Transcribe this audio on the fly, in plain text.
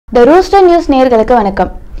The Rooster News நேயர்களுக்கு வணக்கம்.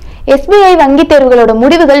 SBI வங்கி தேர்வுகளோட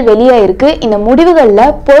முடிவுகள் வெளியாயிருக்கு. இந்த முடிவுகள்ல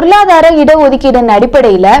பொருளாதார இடஒதுக்கீடு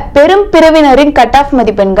அடிப்படையில பெரும் பிரிவினரின் கட் ஆஃப்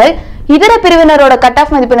மதிப்பெண்கள் இதர பிரிவினரோட கட்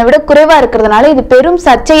ஆஃப் மதிப்பெண்ணை விட குறைவா இருக்கிறதுனால இது பெரும்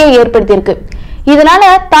சர்ச்சையை ஏற்படுத்தியிருக்கு. இதனால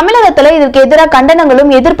தமிழகத்துல இதற்கு எதிராக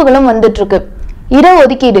கண்டனங்களும் எதிர்ப்புகளும் வந்துட்டு இருக்கு.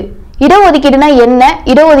 இடஒதுக்கீடுனா என்ன,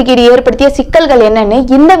 இடஒதுக்கீடு ஏற்படுத்திய சிக்கல்கள் என்னன்னு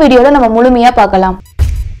இந்த வீடியோல நம்ம முழுமையா பார்க்கலாம்.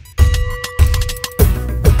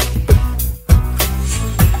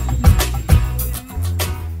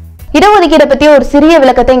 இடஒதுக்கீடு பத்தி ஒரு சிறிய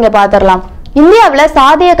விளக்கத்தை இங்க பாத்திரலாம். இந்தியாவில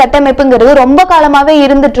சாதிய கட்டமைப்புங்கிறது ரொம்ப காலமாவே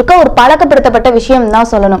இருந்துட்டு இருக்க ஒரு பழக்கப்படுத்தப்பட்ட விஷயம் தான்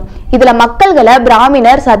சொல்லணும். இதுல மக்கள்களை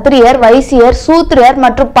பிராமணர், சத்திரியர், வைசியர், சூத்திரர்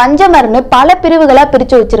மற்றும் பஞ்சமர்னு பல பிரிவுகளா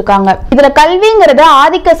பிரிச்சு வச்சிருக்காங்க. இதுல கல்விங்கிறது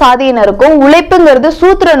ஆதிக்க சாதியினருக்கும் உழைப்புங்கிறது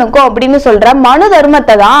சூத்திரனுக்கும் அப்படின்னு சொல்ற மனு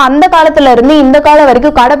தர்மத்தை தான் அந்த காலத்துல இருந்து இந்த காலம்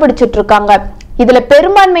வரைக்கும் கடைபிடிச்சிட்டு இருக்காங்க. இதுல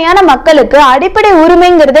பெரும்பான்மையான மக்களுக்கு அடிப்படை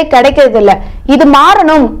உரிமைங்கிறதே கிடைக்கிறது இல்ல. இது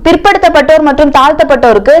மாறணும். பிற்படுத்தப்பட்டோர் மற்றும்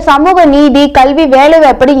தாழ்த்தப்பட்டோருக்கு சமூக நீதி, கல்வி,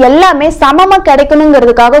 வேலைவாய்ப்பு எல்லாமே சமமா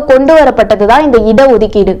கிடைக்கணுங்கிறதுக்காக கொண்டு வரப்பட்டதுதான் இந்த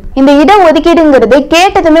இடஒதுக்கீடு. இந்த இடஒதுக்கீடுங்கிறது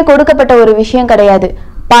கேட்டதுமே கொடுக்கப்பட்ட ஒரு விஷயம் கிடையாது.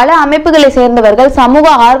 பல அமைப்புகளை சேர்ந்தவர்கள், சமூக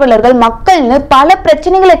ஆர்வலர்கள், மக்கள்னு பல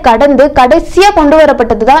பிரச்சனைகளை கடந்து கடைசியா கொண்டு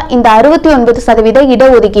வரப்பட்டதுதான் இந்த 69%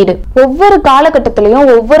 இடஒதுக்கீடு. ஒவ்வொரு காலகட்டத்திலையும்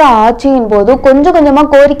ஒவ்வொரு ஆட்சியின் போது கொஞ்சம் கொஞ்சமா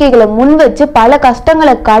கோரிக்கைகளை முன் வச்சு பல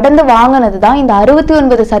கஷ்டங்களை கடந்து வாங்கினதுதான் இந்த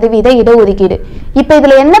 69% இடஒதுக்கீடு. இப்ப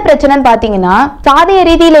இதுல என்ன பிரச்சனைன்னு பாத்தீங்கன்னா, சாதிய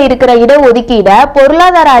ரீதியில இருக்கிற இடஒதுக்கீட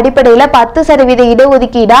பொருளாதார அடிப்படையில 10%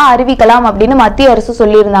 இடஒதுக்கீடா அறிவிக்கலாம் அப்படின்னு மத்திய அரசு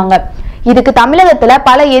சொல்லியிருந்தாங்க. இதுக்கு தமிழகத்துல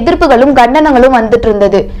பல எதிர்ப்புகளும் கண்டனங்களும் வந்துட்டு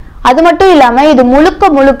இருந்தது. அது மட்டும் இல்லாம இது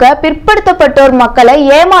முழுக்க பிற்படுத்தப்பட்டோர் மக்களை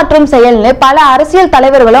ஏமாற்றும் செயல்னு பல அரசியல்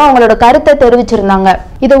தலைவர்களும் அவங்களோட கருத்தை தெரிவிச்சிருந்தாங்க.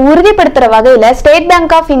 இதை உறுதிப்படுத்துற வகையில state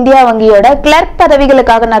bank of India வங்கியோட clerk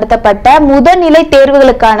பதவிகளுக்காக நடத்தப்பட்ட முதல்நிலை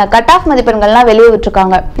தேர்வுகளுக்கான கட் ஆஃப் மதிப்பெண்கள்லாம்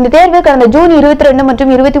வெளியிட்டிருக்காங்க. இந்த தேர்வு கடந்த ஜூன் 22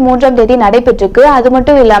 மற்றும் 23ஆம் தேதி நடைபெற்றிருக்கு. அது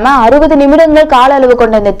மட்டும் இல்லாம 60 நிமிடங்கள் கால அளவு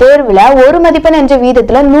கொண்ட இந்த தேர்வுல 1 மதிப்பெண் என்ற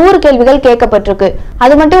வீதத்துல 100 கேள்விகள் கேட்கப்பட்டிருக்கு.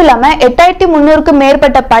 அது மட்டும் இல்லாம 8300க்கும்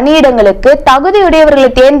மேற்பட்ட பணியிடங்களுக்கு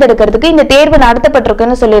தகுதியுடையவர்களை தேர்ந்தெடுக்கிறதுக்கு இந்த தேர்வு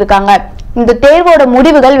நடத்தப்பட்டிருக்குன்னு சொல்லியிருக்காங்க. இந்த தேர்வோட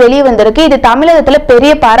முடிவுகள் வெளியே வந்திருக்கு. இது தமிழகத்துல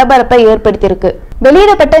பெரிய பரபரப்பை ஏற்படுத்தியிருக்கு.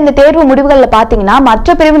 வெளியிடப்பட்ட இந்த தேர்வு முடிவுகள்ல பாத்தீங்கன்னா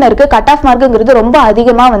மற்ற பிரிவினருக்கு கட் ஆஃப் மார்க்குங்கிறது ரொம்ப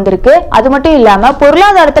அதிகமா வந்திருக்கு. அது மட்டும் இல்லாம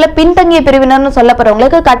பொருளாதாரத்துல பின்தங்கிய பிரிவினர்னு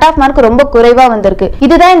சொல்லப்படுறவங்களுக்கு கட் ஆஃப் மார்க் ரொம்ப குறைவா வந்திருக்கு.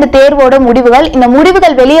 இதுதான் இந்த தேர்வோட முடிவுகள். இந்த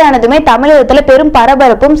முடிவுகள் வெளியானதுமே தமிழகத்துல பெரும்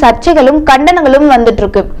பரபரப்பும் சர்ச்சைகளும் கண்டனங்களும் வந்துட்டு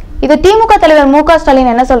இருக்கு. இது திமுக தலைவர் மு.க.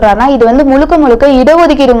 ஸ்டாலின் என்ன சொல்றாருன்னா, இது முழுக்க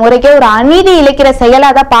இடஒதுக்கீடு முறைக்கே ஒரு அநீதி இழைக்கிற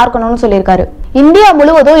செயலாதான் பார்க்கணும்னு சொல்லியிருக்காரு. இந்தியா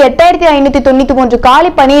முழுவதும் 8593 காலி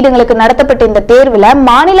பணியிடங்களுக்கு நடத்தப்பட்ட இந்த தேர்வுல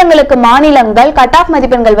மாநிலங்களுக்கு மாநிலங்கள் கட் ஆஃப்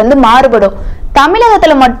மதிப்பெண்கள் மாறுபடும்.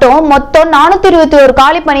 தமிழகத்துல மட்டும் மொத்தம் 421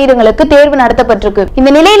 காலி பணியிடங்களுக்கு தேர்வு நடத்தப்பட்டிருக்கு. இந்த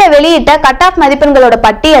நிலையில வெளியிட்ட கட் ஆஃப் மதிப்பெண்களோட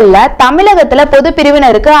பட்டியல்ல தமிழகத்துல பொது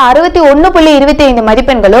பிரிவினருக்கு 61.25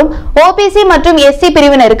 மதிப்பெண்களும், ஓபிசி மற்றும் எஸ்சி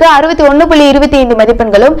பிரிவினருக்கு 61.25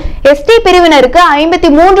 மதிப்பெண்களும், எஸ்டி பிரிவினருக்கு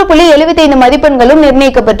 53.75 மதிப்பெண்களும்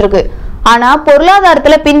நிர்ணயிக்கப்பட்டிருக்கு. ஆனா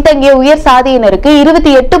பொருளாதாரத்துல பின்தங்கிய உயர் சாதியினருக்கு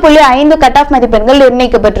 28.5 கட் ஆஃப் மதிப்பெண்கள்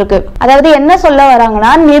நிர்ணயிக்கப்பட்டிருக்கு. அதாவது என்ன சொல்ல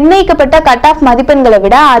வராங்கன்னா, நிர்ணயிக்கப்பட்ட கட் ஆஃப் மதிப்பெண்களை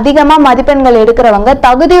விட அதிகமா மதிப்பெண்கள் எடுக்கிறவங்க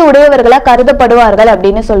தகுதி உடையவர்களா கருதப்படுவார்கள்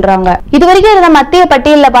அப்படின்னு சொல்றாங்க. இதுவரைக்கும் இருந்த மத்திய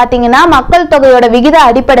பட்டியல்ல பாத்தீங்கன்னா மக்கள் தொகையோட விகித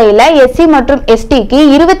அடிப்படையில எஸ்சி மற்றும் எஸ்டிக்கு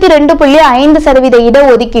 22.5%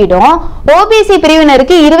 இடஒதுக்கீடும், ஓபிசி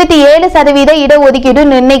பிரிவினருக்கு 27% இடஒதுக்கீடு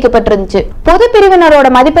நிர்ணயிக்கப்பட்டிருந்துச்சு. பொது பிரிவினரோட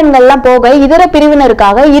மதிப்பெண்கள் எல்லாம் போக இதர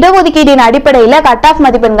பிரிவினருக்காக இடஒதுக்கீடு அடிப்படையில கட் ஆஃப்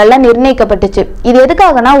மதிப்பெண்கள் நிர்ணயிக்கப்பட்டுச்சு. இது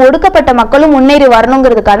எதுக்காகனா ஒடுக்கப்பட்ட மக்களும் முன்னேறி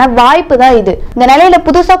வரணுங்கிறதுக்கான வாய்ப்பு தான் இது. இந்த நிலையில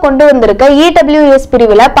புதுசா கொண்டு வந்திருக்க EWS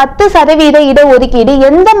பிரிவுல 10% இடஒதுக்கீடு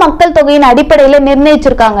எந்த மக்கள் தொகையின் அடிப்படையில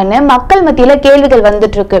நிர்ணயிச்சிருக்காங்கன்னு மக்கள் மத்தியில கேள்விகள்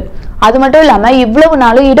வந்துட்டு இருக்கு. அது மட்டும் இல்லாம இவ்வளவு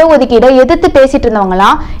நாளும் இடஒதுக்கீடை எதிர்த்து பேசிட்டு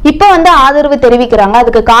இருந்தவங்களாம் இப்ப ஆதரவு தெரிவிக்கிறாங்க.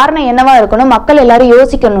 அதுக்கு காரணம் என்னவா இருக்கணும், மக்கள் எல்லாரும்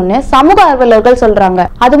யோசிக்கணும்னு சமூக ஆர்வலர்கள் சொல்றாங்க.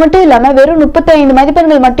 அது மட்டும் இல்லாம வெறும் 35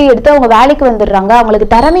 மதிப்பெண்கள் மட்டும் எடுத்து அவங்க வேலைக்கு வந்துடுறாங்க, அவங்களுக்கு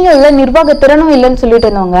திறமையும் இல்ல, நிர்வாக திறனும் இல்லைன்னு சொல்லிட்டு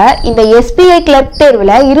இருந்தவங்க இந்த SBI கிளர்க்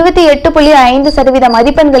தேர்வுல 28.5%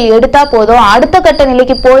 மதிப்பெண்கள் எடுத்தா போதும் அடுத்த கட்ட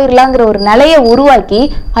நிலைக்கு போயிடலாங்கிற ஒரு நிலையை உருவாக்கி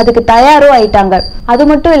அதுக்கு தயாரும் ஆயிட்டாங்க. அது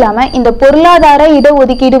மட்டும் இல்லாம இந்த பொருளாதார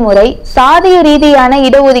இடஒதுக்கீடு முறை சாதிய ரீதியான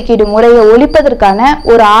இடஒதுக்கீடு முறையை ஒழிப்பதற்கான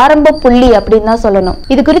ஒரு ஆரம்ப புள்ளி அப்படின்னு தான் சொல்லணும்.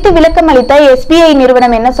 இது குறித்து விளக்கம் அளித்த SBI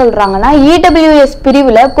நிறுவனம் என்ன சொல்றாங்கன்னா, EWS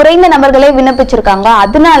பிரிவுல குறைந்த நபர்களை விண்ணப்பிச்சிருக்காங்க,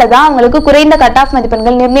 அதனாலதான் அவங்களுக்கு குறைந்த கட் ஆஃப்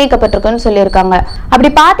மதிப்பெண்கள் நிர்ணயிக்கப்பட்டிருக்குன்னு சொல்லியிருக்காங்க.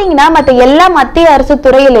 அப்படி பாத்தீங்கன்னா மற்ற எல்லா மத்திய அரசு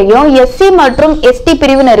துறையிலையும் எஸ்சி மற்றும் எஸ்டி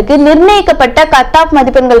பிரிவினருக்கு நிர்ணயிக்கப்பட்ட கட் ஆஃப்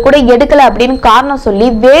மதிப்பெண்கள் கூட எடுக்கல அப்படின்னு காரணம் சொல்லி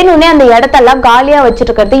வேணும்னே அந்த இடத்தெல்லாம் காலியா வச்சிட்டு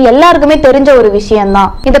இருக்கிறது எல்லாருக்குமே தெரிஞ்ச ஒரு விஷயம் தான்.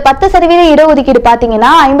 இந்த 10% இடஒதுக்கீடு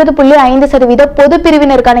பாத்தீங்கன்னா 50.5% பொது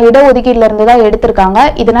பிரிவினருக்கான இடஒதுக்கீடுல இருந்து தான் எடுத்திருக்காங்க.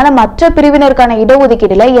 இதனால மற்ற பிரிவினருக்கான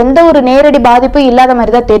இடஒதுக்கீடுல எந்த ஒரு நேரடி பாதிப்பு இல்லாத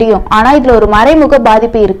மாதிரி தான் தெரியும். ஆனா இதுல ஒரு மறைமுக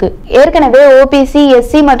பாதிப்பு இருக்கு. ஏற்கனவே ஓபிசி,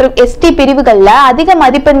 எஸ்சி மற்றும் எஸ்டி பிரிவுகள்ல அதிக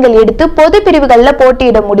மதிப்பெண்கள் எடுத்து பொது பிரிவுகள்ல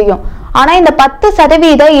போட்டியிட முடியும். ஆனா இந்த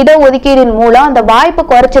 10% இடஒதுக்கீடின் மூலம் அந்த வாய்ப்பு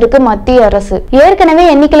குறைச்சிருக்கு மத்திய அரசு. ஏற்கனவே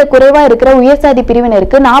எண்ணிக்கையில குறைவா இருக்கிற உயர்சாதி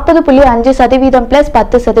பிரிவினருக்கு 40.5% பிளஸ்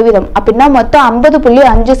 10% அப்படின்னா மொத்தம்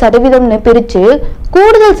 50.5% பிரிச்சு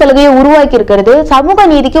கூடுதல் சலுகையை உருவாக்கி இருக்கிறது சமூக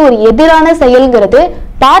நீதிக்கு ஒரு எதிரான செயல்ங்கிறது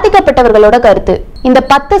பாதிக்கப்பட்டவர்களோட கருத்து. இந்த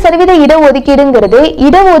 10% இடஒதுக்கீடுங்கிறது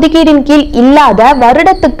இடஒதுக்கீடின் கீழ் இல்லாத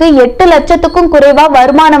வருடத்துக்கு 8 லட்சத்துக்கும் குறைவா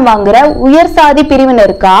வருமானம் வாங்குற உயர் சாதி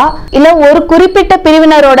பிரிவினருக்கா இல்ல ஒரு குறிப்பிட்ட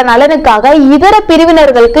பிரிவினரோட நலனுக்காக இதர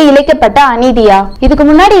பிரிவினர்களுக்கு இழைக்கப்பட்ட அநீதியா? இதுக்கு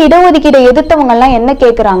முன்னாடி இடஒதுக்கீடை எதிர்த்தவங்க எல்லாம் என்ன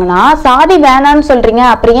கேக்குறாங்கன்னா, சாதி வேணான்னு சொல்றீங்க,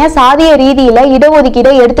 அப்புறம் ஏன் சாதிய ரீதியில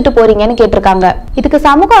இடஒதுக்கீடை எடுத்துட்டு போறீங்கன்னு கேட்டிருக்காங்க. இதுக்கு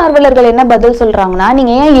சமூக ஆர்வலர்கள் என்ன பதில் சொல்றாங்கன்னா,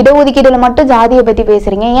 நீங்க ஏன் இடஒதுக்கீடுல மட்டும் ஜாதியை பத்தி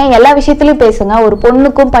பேசுறீங்க, ஏன் எல்லா விஷயத்திலயும் பேசுங்க, ஒரு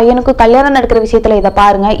பொண்ணுக்கும் பையனுக்கும் கல்யாணம் நடக்கிற விஷயத்துல இதை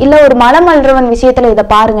பாருங்க, இல்ல ஒரு மலம் அல்றவன் விஷயத்துல இதை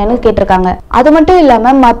பாருங்கன்னு கேட்டிருக்காங்க. அது மட்டும்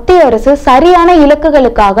இல்லாம மத்திய அரசு சரியான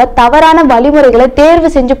இலக்குகளுக்காக தவறான வழிமுறைகளை தேர்வு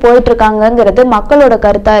செஞ்சு போயிட்டு இருக்காங்கிறது மக்களோட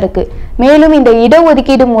கருத்தா இருக்கு. மேலும் இந்த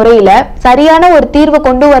இடஒதுக்கீடு முறையில சரியான ஒரு தீர்வை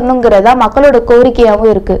கொண்டு வரணுங்கிறதா மக்களோட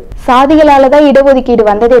கோரிக்கையாவும் இருக்கு. சாதிகளாலதான் இடஒதுக்கீடு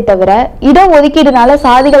வந்ததே தவிர இடஒதுக்கீடுனால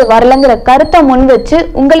சாதிகள் வரலங்கிற கருத்தை முன் வச்சு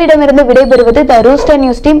உங்களிடமிருந்து விடைபெறுவது த ரூஸ்டர்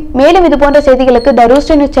நியூஸ் டீம். மேலும் இது போன்ற செய்திகளுக்கு த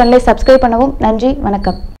ரூஸ்டர் நியூஸ் சேனலை சப்ஸ்கிரைப் பண்ணவும். நன்றி,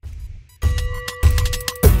 வணக்கம்.